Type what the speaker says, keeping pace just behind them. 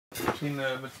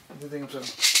misschien met dit ding of zo.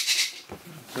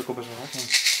 Dat komt best wel hard.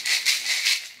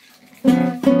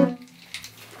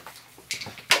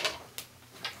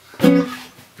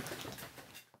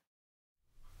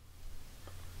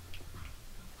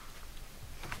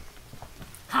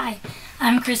 Hi,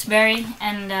 I'm Kris Berry,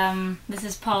 and this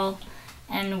is Paul,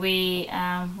 and we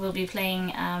will be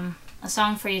playing a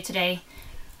song for you today.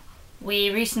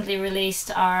 We recently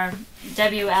released our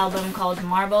debut album called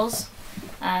Marbles.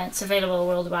 It's available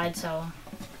worldwide, so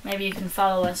maybe you can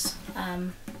follow us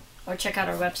or check out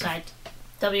our website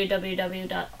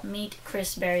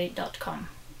www.meetkrisberry.com.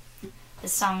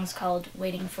 This song's called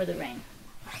Waiting for the Rain.